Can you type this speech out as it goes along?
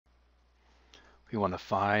We want to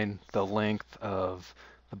find the length of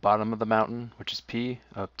the bottom of the mountain, which is P,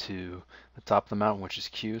 up to the top of the mountain, which is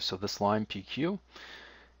Q. So this line, PQ.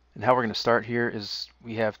 And how we're going to start here is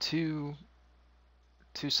we have two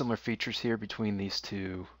similar features here between these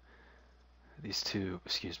two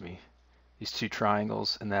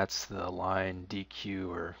triangles, and that's the line DQ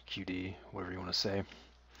or QD, whatever you want to say.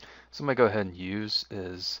 So I'm going to go ahead and use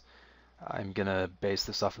is I'm going to base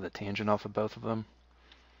this off of the tangent off of both of them.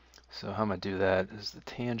 So how I'm going to do that is the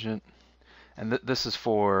tangent, and this is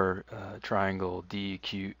for triangle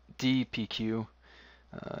DPQ,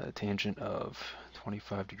 tangent of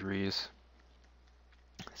 25 degrees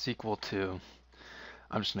is equal to,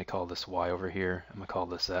 I'm just going to call this y over here, I'm going to call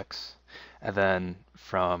this x, and then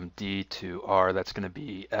from D to R, that's going to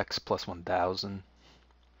be x plus 1000.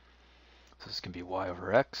 So this can be y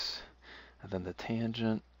over x, and then the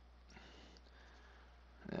tangent,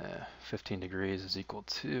 15 degrees is equal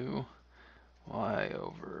to y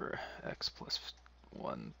over x plus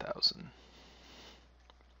 1000.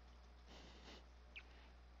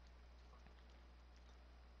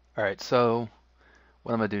 Alright, so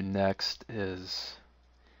what I'm going to do next is,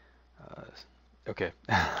 okay,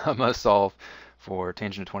 I'm going to solve for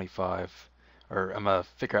tangent of 25, or I'm going to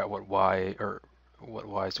figure out what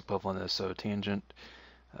y's equivalent is. So tangent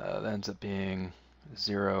that ends up being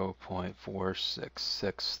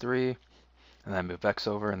 0.4663, and then I move x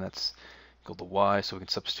over, and that's equal to y, so we can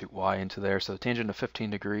substitute y into there. So the tangent of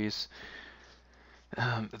 15 degrees,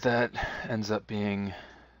 that ends up being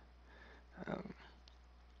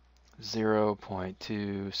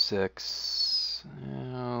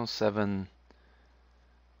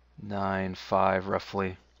 0.26795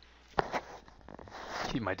 roughly.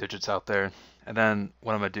 Keep my digits out there. And then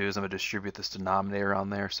what I'm going to do is I'm going to distribute this denominator on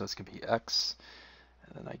there, so it's going to be x,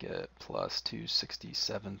 and then I get plus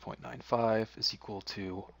 267.95 is equal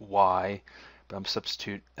to y, but I'm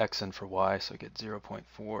substitute x in for y, so I get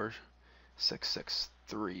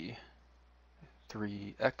 0.4663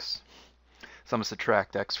 3x. So I'm going to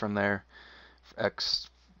subtract x from there, x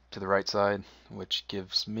to the right side, which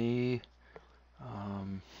gives me,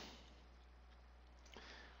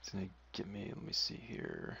 it's going to give me, let me see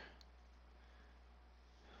here,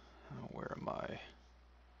 where am I?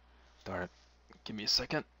 Darn it, give me a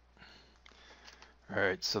second.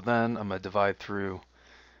 Alright, so then I'm going to divide through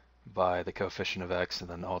by the coefficient of x, and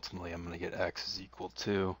then ultimately I'm going to get x is equal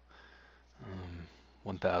to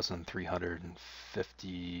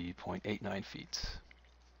 1,350.89 feet.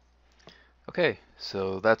 Okay,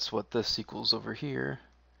 so that's what this equals over here,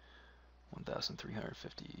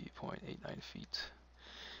 1,350.89 feet.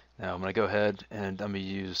 Now I'm going to go ahead and I'm going to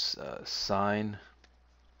use sine,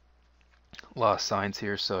 a lot of sines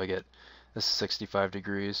here, so I get this is 65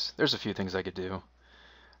 degrees. There's a few things I could do.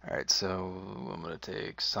 Alright, so I'm going to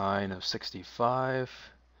take sine of 65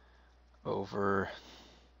 over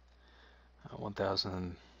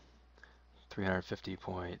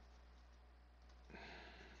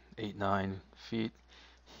 1,350.89 feet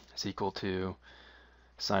is equal to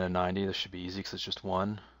sine of 90. This should be easy because it's just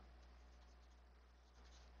 1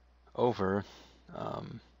 over, I'll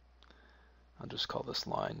just call this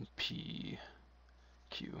line PQ.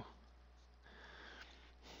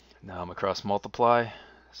 Now I'm going to cross multiply,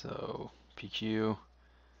 so PQ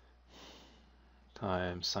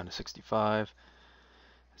times sine of 65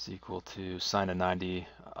 is equal to sine of 90.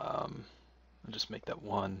 I'll just make that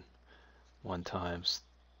 1 times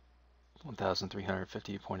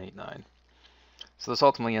 1,350.89. So this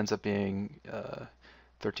ultimately ends up being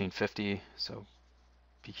 1350, so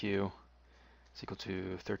PQ is equal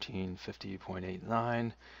to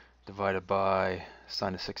 1350.89 divided by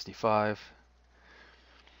sine of 65,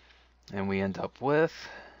 and we end up with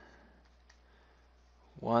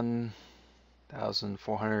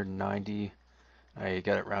 1,490. I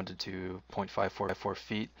got it rounded to 0.544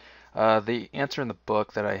 feet. The answer in the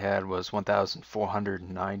book that I had was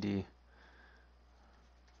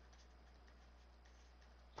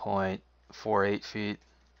 1,490.48 feet.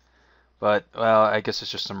 But, well, I guess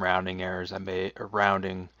it's just some rounding errors I made, or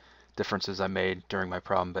rounding differences I made during my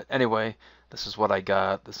problem. But anyway, this is what I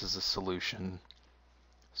got. This is a solution.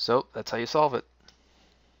 So that's how you solve it.